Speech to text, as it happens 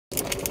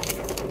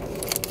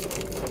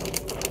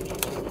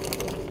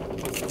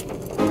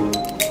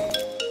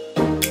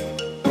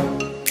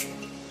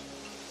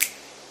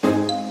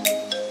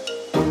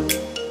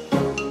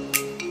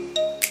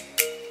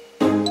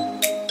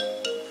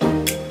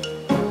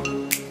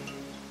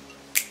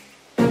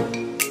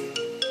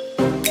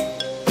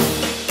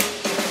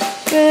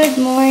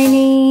Good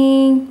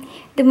morning!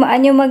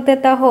 Dumaan yung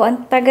magtataho.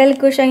 Ang tagal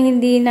ko siyang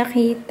hindi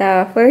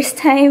nakita.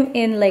 First time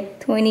in like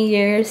 20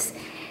 years.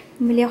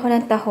 Bumili ako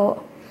ng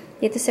taho.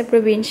 Dito sa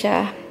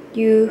probinsya.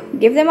 You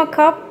give them a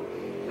cup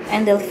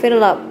and they'll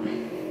fill up.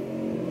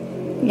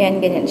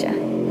 Yan, ganyan siya.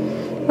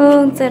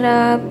 Oh, ang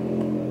sarap.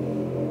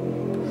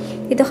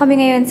 Dito kami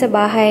ngayon sa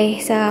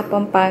bahay sa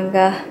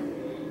Pampanga.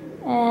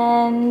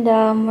 And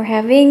we're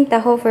having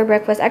taho for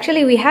breakfast.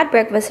 Actually, we had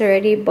breakfast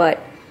already,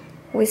 but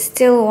we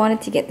still wanted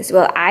to get this.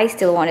 Well, I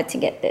still wanted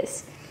to get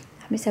this.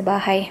 Kami sa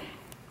bahay.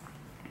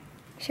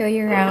 Show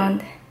you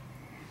around.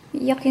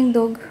 Iyak yung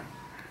dog.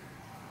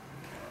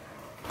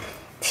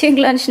 Ito yung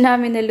lunch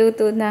namin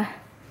naluto na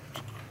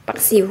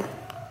paksiw.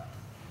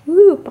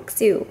 Woo,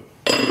 paksiw.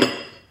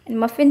 And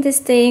Muffin is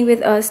staying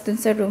with us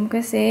dun sa room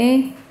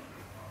kasi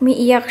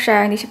umiiyak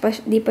siya.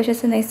 Hindi pa siya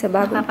sanay sa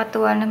bago.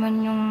 Nakakatuwa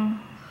naman yung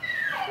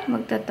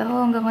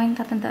magtataho. Hanggang ngayon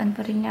tatandaan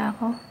pa rin niya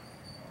ako.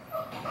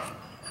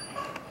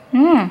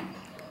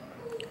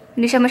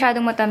 Hindi siya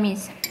masyadong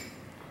matamis.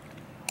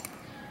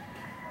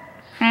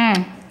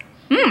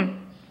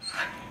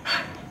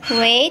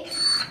 Wait.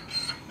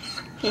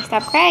 Okay,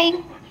 stop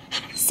crying.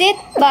 Sit,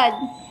 bud.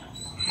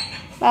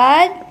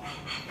 Bud.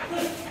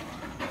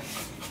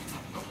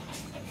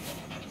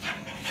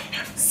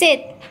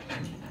 Sit.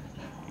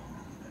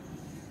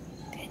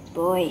 Good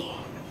boy.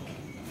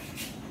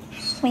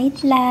 Wait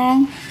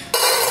lang.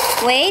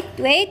 Wait,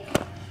 wait.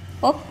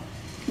 Oh,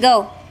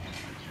 go.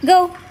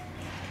 Go.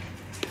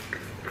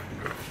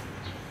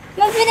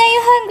 Muffin, are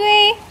you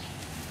hungry?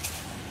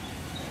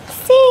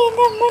 See,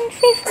 naman,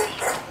 Fifi.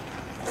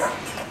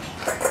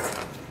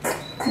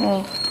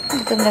 Oh,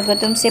 gutom na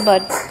gutom si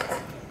Bud.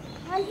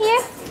 On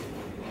here.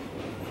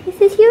 This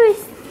is yours.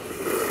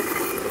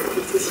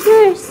 This is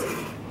yours.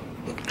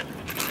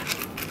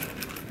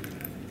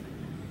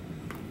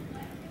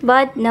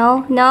 Bud,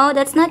 no. No,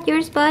 that's not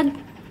yours, Bud.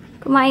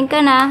 Kumain ka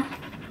na.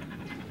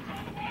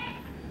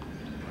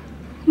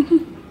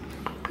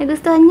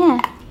 Nagustuhan niya.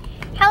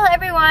 Hello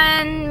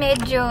everyone!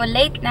 Medyo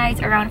late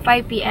nights, around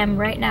 5 p.m.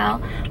 right now.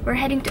 We're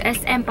heading to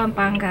SM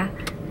Pampanga.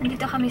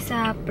 Nandito kami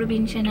sa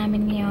probinsya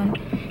namin ngayon.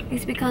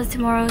 It's because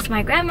tomorrow's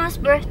my grandma's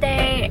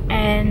birthday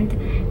and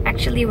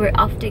actually we're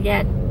off to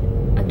get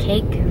a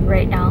cake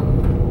right now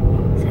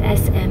sa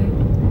SM.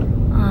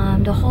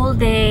 The whole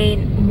day,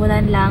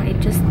 umulan lang.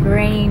 It just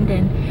rained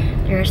and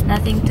there's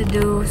nothing to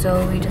do.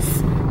 So we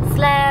just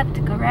slept,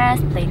 took a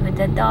rest, played with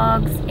the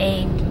dogs,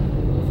 ate.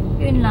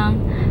 Yun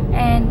lang.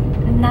 And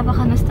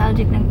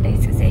napaka-nostalgic ng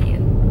place kasi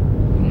yun.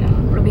 You know,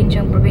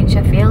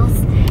 probinsya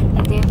feels.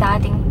 Ito yung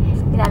dating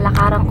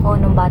nilalakaran ko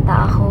nung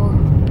bata ako.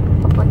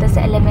 Papunta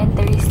sa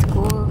elementary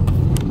school.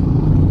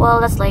 Well,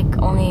 that's like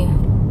only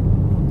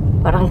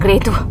parang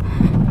grade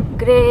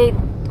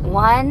 1.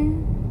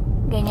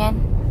 Ganyan.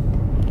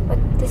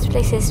 But this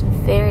place is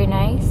very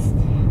nice.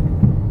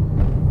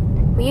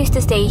 We used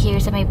to stay here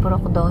sa may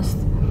Purokdos.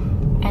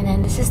 And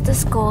then this is the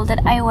school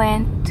that I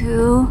went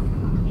to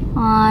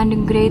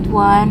nung grade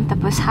 1,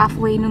 tapos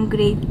halfway nung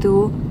grade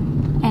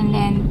 2, and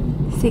then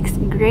 6th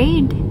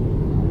grade.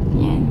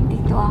 Yan,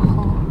 dito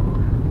ako.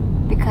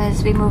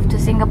 Because we moved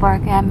to Singapore,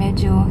 kaya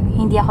medyo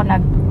hindi ako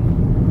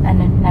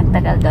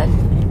nagtagal doon.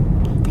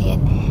 Ayan.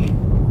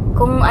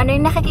 Kung ano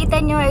yung nakikita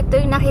nyo, ito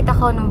yung nakita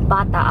ko nung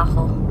bata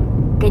ako.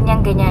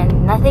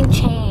 Ganyan-ganyan. Nothing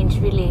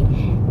changed, really.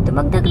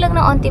 Dumagdag lang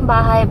ng onting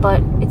bahay,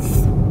 but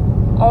it's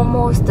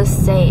almost the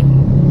same.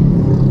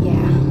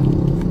 Yeah.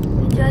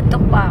 Medyo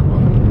atok pa ako.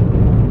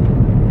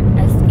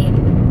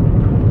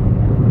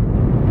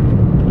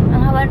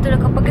 Tulog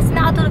ako. Pag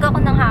nakatulog ako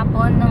ng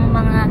hapon ng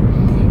mga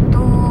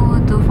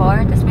 2 to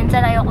 4. Tapos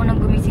minsan ayaw ko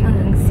nang gumising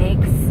hanggang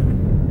 6.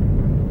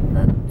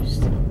 Oops.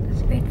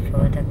 Let's wait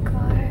for the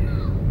car.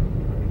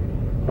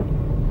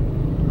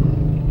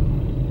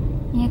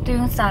 Ito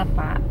yung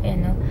sapa.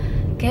 Ano.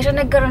 Kaya siya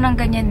nagkaroon ng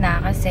ganyan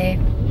na kasi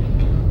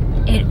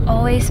it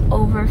always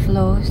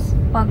overflows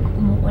pag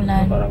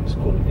umuulan. Parang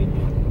school din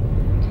yun.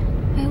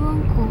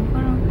 Ewan ko.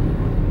 Parang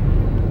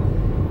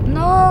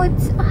no,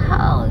 it's a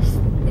house.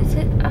 Is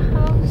it a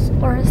house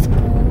or a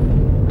school?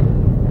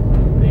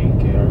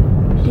 Daycare.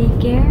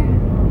 Daycare?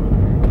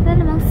 Wala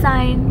namang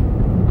sign.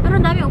 Pero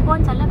dami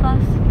upuan sa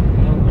labas.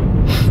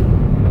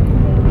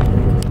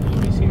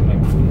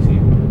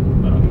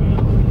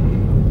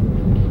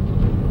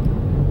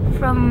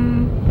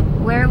 From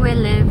where we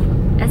live,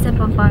 SM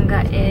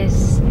Pampanga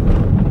is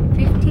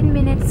 15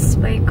 minutes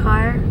by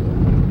car.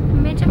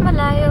 Medyo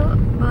malayo,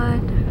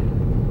 but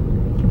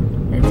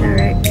it's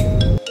alright.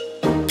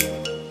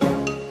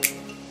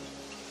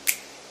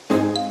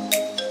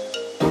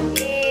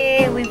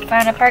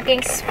 Found a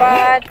parking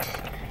spot.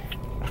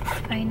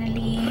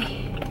 Finally.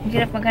 Ang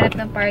hirap maghanap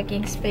ng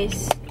parking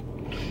space.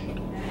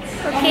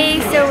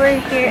 Okay, so we're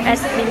here at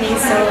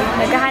Miniso.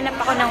 Naghahanap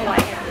ako ng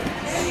wallet.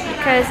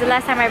 Because the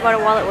last time I bought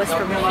a wallet was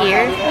from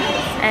here.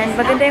 And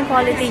maganda yung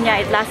quality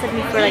niya. It lasted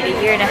me for like a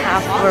year and a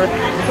half. For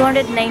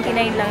 $299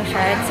 lang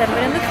siya. And so I'm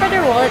gonna look for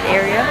their wallet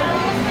area.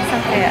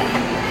 Saan kaya?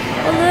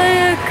 Oh,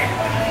 look!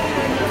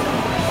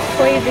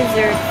 Koi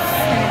desserts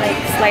and like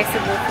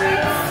sliceable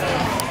fruits.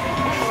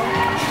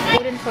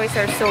 toys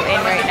are so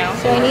in right now.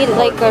 So I need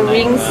like a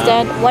ring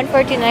stand.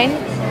 $149.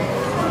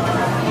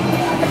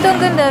 Ito ang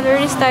ganda.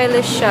 Very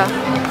stylish siya.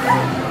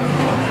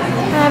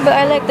 But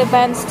I like the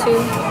bands too.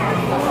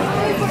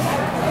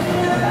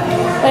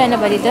 Wala na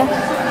ba dito?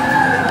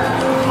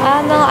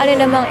 Mga ano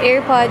namang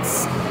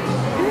AirPods.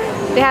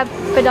 They have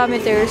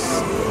pedometers.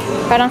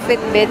 Parang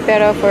Fitbit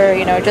pero for,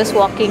 you know, just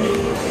walking.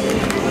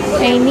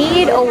 I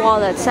need a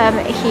wallet, so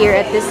I'm here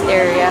at this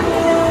area.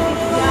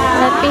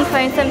 Let me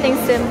find something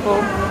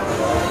simple.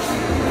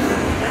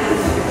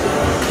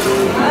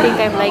 I think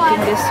I'm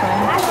liking this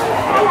one.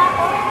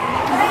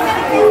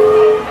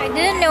 I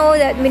didn't know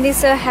that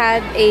Miniso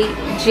had a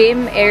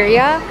gym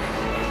area.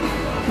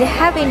 They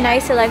have a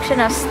nice selection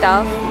of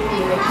stuff.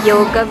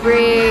 Yoga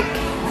brick,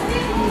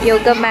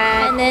 yoga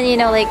mat, and then, you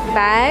know, like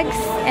bags,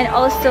 and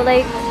also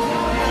like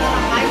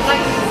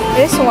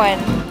this one.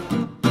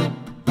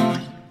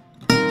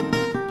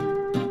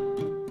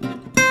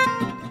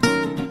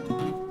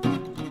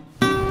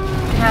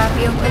 Have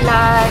yung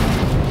ulan.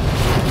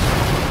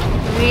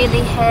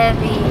 Really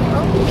heavy.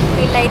 Oh,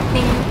 may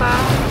lightning pa.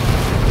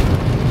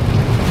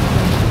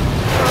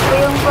 Ako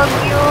yung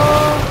bagyo.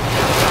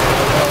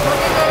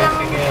 Buti na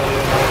lang.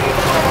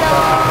 Wala.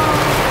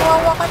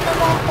 Kawawa ka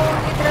naman po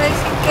ni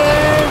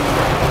tricycle.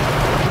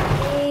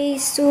 Hey,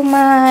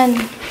 suman.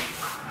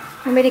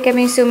 Bumili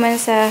kaming suman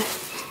sa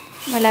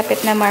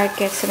malapit na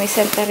market sa may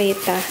Santa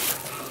Rita.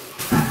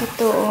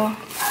 Ito, oh.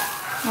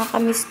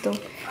 Nakakamiss to.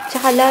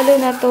 Tsaka lalo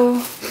na to.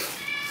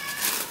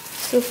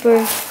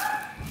 Super.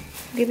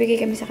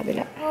 Bibigay kami sa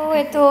kabila. Oh,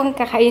 ito ang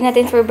kakain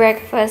natin for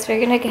breakfast. We're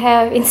gonna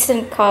have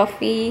instant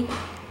coffee.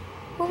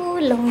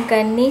 Oh,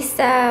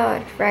 longganisa,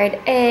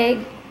 fried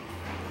egg,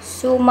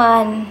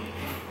 suman.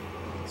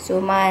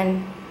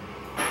 Suman.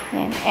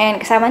 Yan.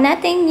 And kasama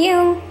natin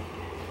yung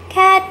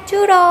cat,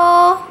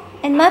 Churro,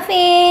 and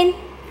Muffin.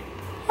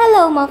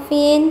 Hello,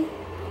 Muffin.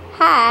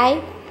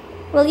 Hi.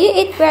 Will you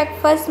eat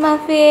breakfast,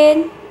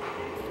 Muffin?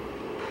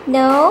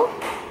 No?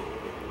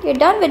 You're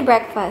done with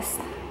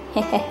breakfast.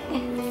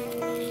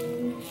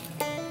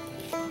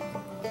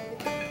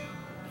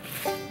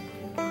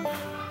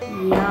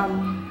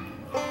 Yum.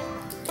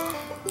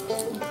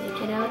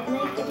 Take it out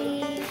like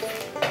this.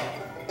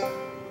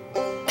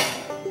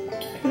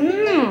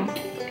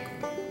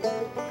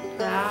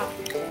 Wow.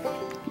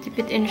 Dip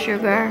it in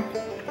sugar.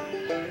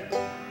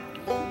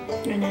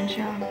 Ganyan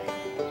siya.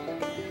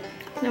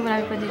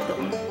 Marami pa dito.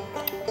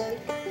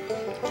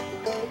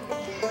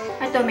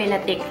 Ito may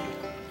latik.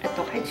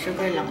 Ito kahit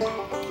sugar lang.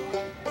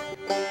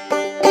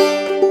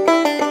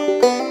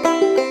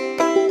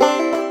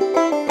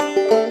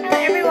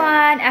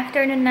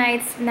 Afternoon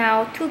nights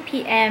now 2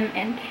 p.m.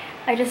 and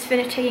I just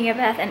finished taking a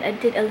bath and I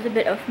did a little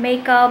bit of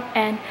makeup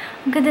and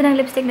ang ganda ng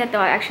lipstick na to.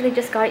 I actually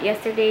just got it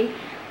yesterday.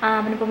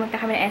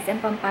 Pumunta kami ng SM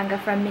Pampanga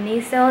from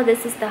Miniso.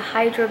 This is the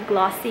Hydro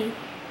Glossy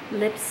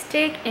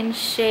lipstick in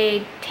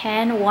shade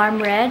 10 warm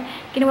red.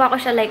 Ginawa ko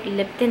siya like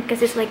lip tint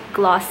kasi it's like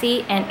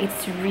glossy and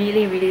it's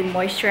really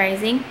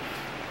moisturizing.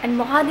 And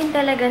mukha din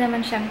talaga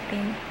naman siyang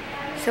tint.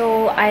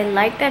 So I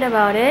like that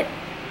about it.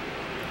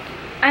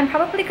 I'm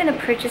probably gonna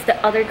purchase the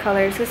other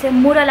colors kasi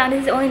mura lang.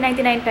 This is only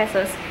 99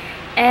 pesos.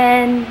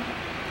 And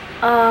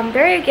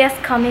there are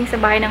guests coming sa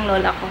bahay ng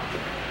lola ko.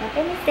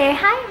 Let me say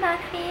hi,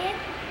 Muffin.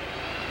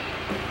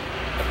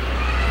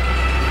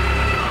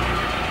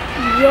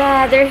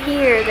 Yeah, they're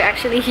here. They're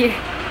actually here.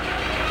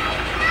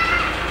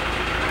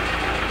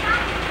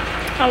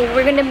 Oh,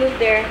 we're gonna move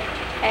there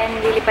and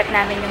lilipat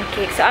namin yung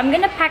cake. So I'm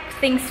gonna pack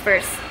things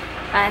first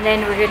and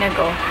then we're gonna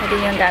go.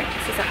 Hindi yung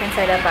sasakyan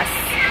sa labas.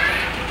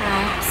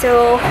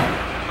 So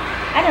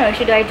I don't know,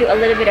 should I do a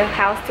little bit of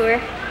house tour?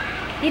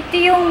 Ito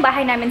yung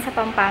bahay namin sa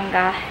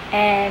Pampanga.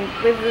 And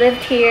we've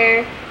lived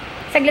here.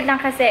 Saglit lang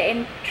kasi.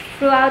 And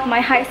throughout my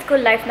high school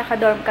life,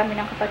 nakadorm kami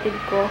ng kapatid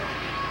ko.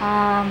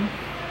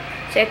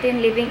 So ito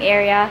yung living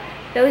area.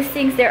 Those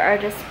things there are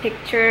just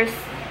pictures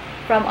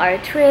from our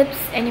trips.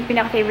 And yung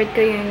pinaka-favorite ko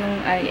yung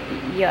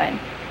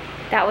yun.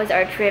 That was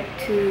our trip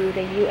to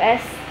the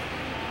US.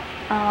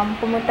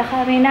 Pumunta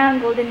kami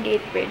ng Golden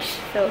Gate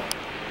Bridge. So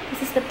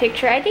this is the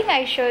picture. I think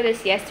I showed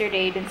this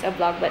yesterday dun sa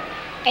vlog, but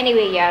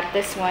anyway, yeah,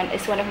 this one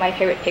is one of my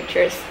favorite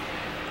pictures.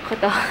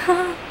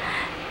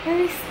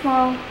 Very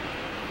small.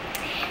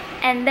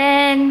 And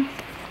then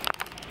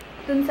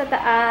dun sa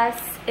taas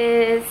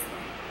is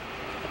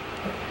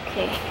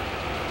okay.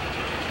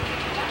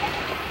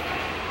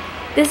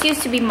 This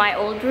used to be my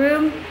old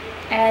room,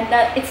 and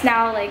it's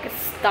now like a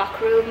stock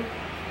room.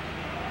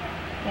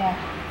 Yeah,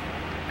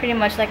 pretty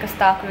much like a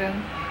stock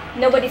room.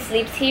 Nobody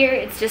sleeps here.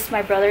 It's just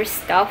my brother's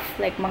stuff.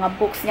 Like, mga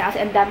books niya.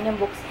 Kasi ang dami niyang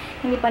books.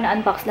 Hindi pa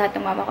na-unbox lahat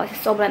ng mama ko. Kasi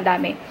sobrang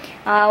dami.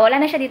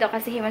 Wala na siya dito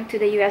kasi he went to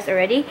the US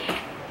already.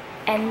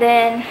 And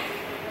then,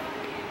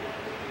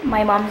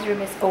 my mom's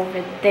room is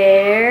over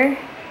there.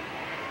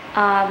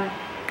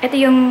 Ito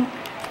yung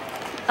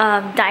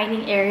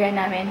dining area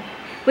namin.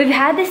 We've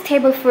had this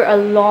table for a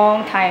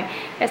long time.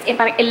 As in,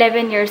 parang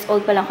 11 years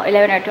old pa lang ako.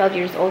 11 or 12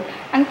 years old.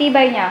 Ang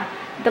tibay niya.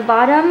 The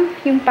bottom,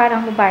 yung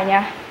parang baba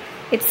niya.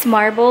 It's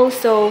marble,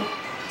 so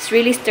it's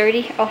really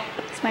sturdy. Oh,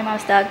 it's my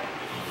mom's dog.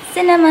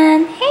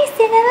 Cinnamon. Hey,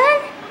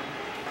 Cinnamon!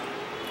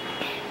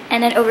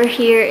 And then over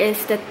here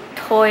is the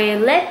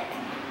toilet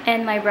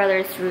and my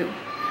brother's room.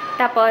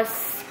 Tapos,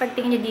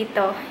 pagtingin nyo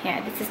dito, yeah,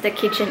 this is the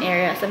kitchen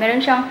area. So,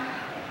 meron siyang,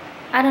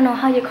 I don't know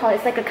how you call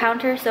it. It's like a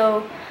counter.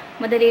 So,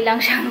 madali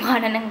lang siyang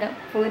kuhanan ng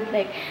food.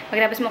 Like,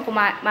 pagkatapos mo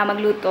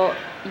magluto,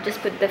 you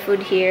just put the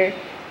food here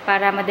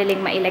para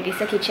madaling mailagay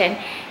sa kitchen.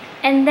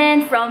 And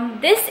then, from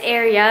this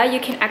area,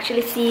 you can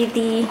actually see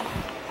the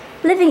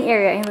living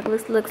area. It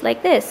looks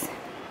like this.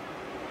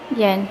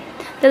 Yan.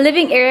 The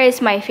living area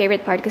is my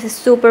favorite part because it's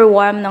super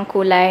warm ng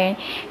kulay.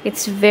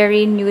 It's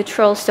very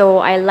neutral, so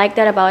I like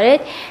that about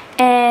it.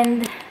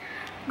 And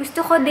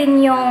gusto ko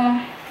din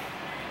yung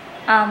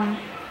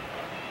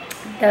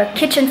the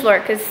kitchen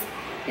floor because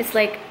it's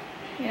like,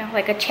 you know,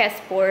 like a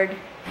chessboard.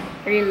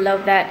 I really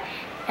love that.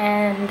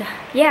 And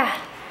yeah,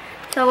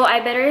 so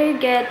I better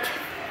get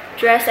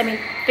dressed,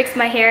 fix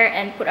my hair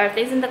and put our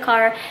things in the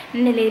car.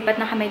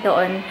 Nililipat na kami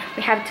doon.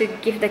 We have to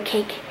give the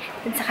cake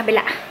dun sa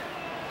kabila.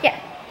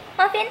 Yeah.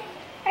 Muffin,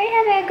 are you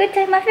having a good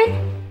time, Muffin?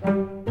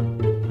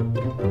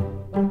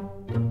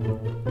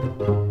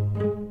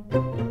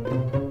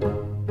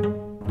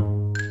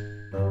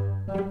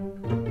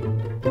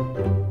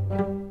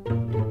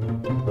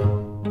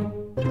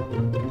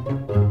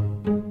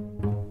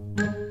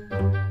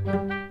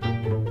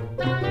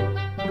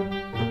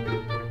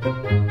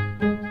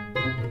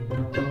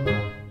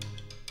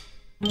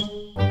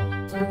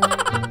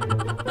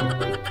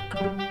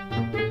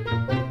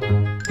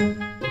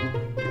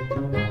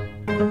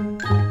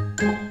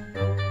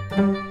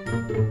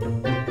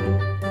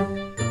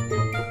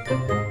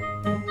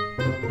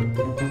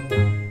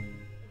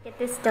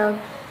 This dog.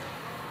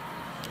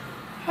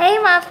 Hey,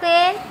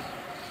 Muffin.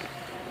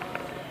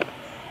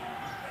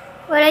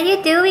 What are you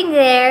doing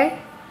there?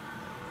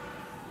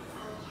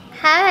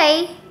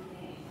 Hi.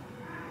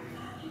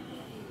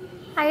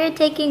 Are you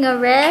taking a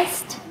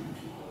rest?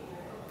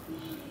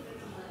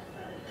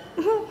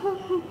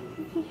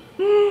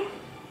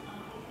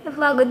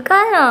 Napagod ka,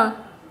 no?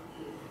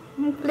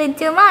 You played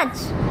too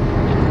much.